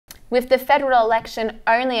With the federal election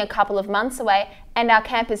only a couple of months away and our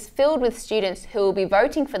campus filled with students who will be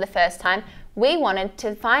voting for the first time, we wanted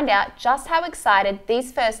to find out just how excited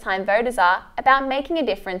these first-time voters are about making a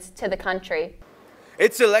difference to the country.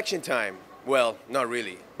 It's election time. Well, not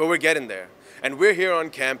really, but we're getting there. And we're here on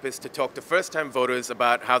campus to talk to first-time voters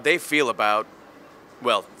about how they feel about,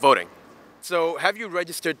 well, voting. So, have you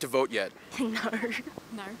registered to vote yet?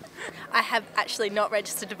 No. I have actually not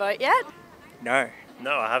registered to vote yet. No.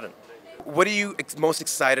 No, I haven't. What are you most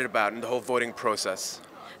excited about in the whole voting process?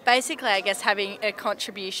 Basically, I guess having a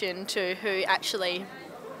contribution to who actually,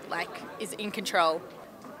 is in control.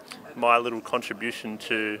 My little contribution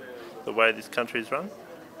to the way this country is run.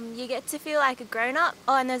 You get to feel like a grown-up.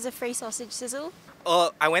 Oh, and there's a free sausage sizzle.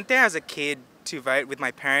 Oh, I went there as a kid to vote with my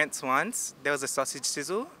parents once. There was a sausage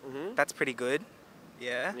sizzle. That's pretty good.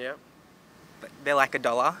 Yeah. Yeah. They're like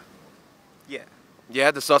 $1. Yeah. Yeah,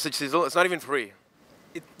 the sausage sizzle. It's not even free.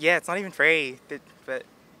 It's not even free, but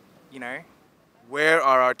you know. Where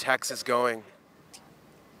are our taxes going?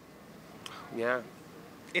 Yeah.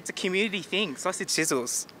 It's a community thing, sausage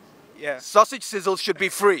sizzles. Yeah. Sausage sizzles should be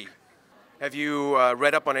free. Have you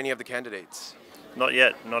read up on any of the candidates? Not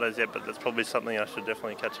yet, not as yet, but that's probably something I should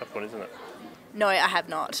definitely catch up on, isn't it? No, I have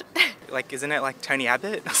not. Isn't it like Tony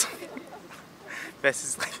Abbott or something?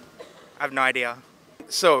 Versus I have no idea.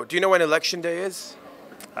 So, do you know when election day is?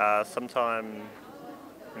 Sometime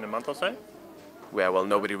in a month or so. Yeah, well,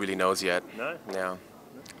 nobody really knows yet. No? Yeah.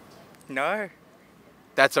 No.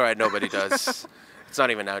 That's all right, nobody does. It's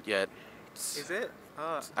not even out yet. Is it?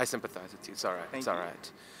 Oh. I sympathize with you. It's all right. Thank It's all you.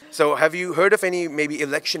 right. So, have you heard of any maybe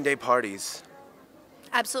election day parties?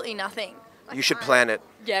 Absolutely nothing. You should plan it.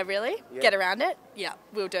 Yeah, really? Yeah. Get around it? Yeah,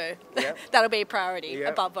 we'll do. Yeah. That'll be a priority Yeah.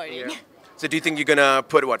 above voting. Yeah. So do you think you're gonna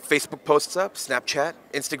put Facebook posts up, Snapchat,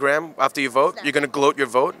 Instagram after you vote? You're gonna gloat your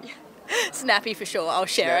vote? Snappy for sure. I'll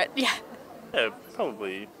share it. Yeah. Yeah,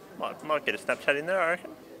 probably might get a Snapchat in there, I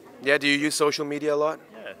reckon. Yeah, do you use social media a lot?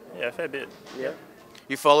 Yeah, a fair bit. Yeah.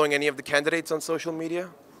 You following any of the candidates on social media?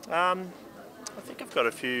 I think I've got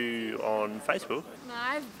a few on Facebook. No,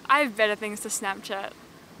 I have better things to Snapchat.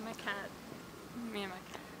 My cat. Me and my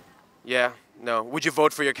cat. Yeah, no. Would you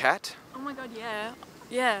vote for your cat? Oh my god, yeah.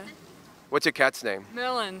 Yeah. What's your cat's name?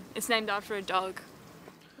 Merlin. It's named after a dog.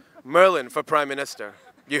 Merlin for Prime Minister.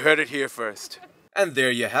 You heard it here first. And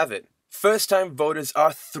there you have it. First-time voters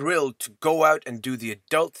are thrilled to go out and do the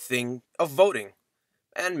adult thing of voting.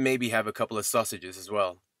 And maybe have a couple of sausages as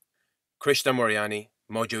well. Krishna Moriani,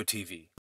 MOJO TV.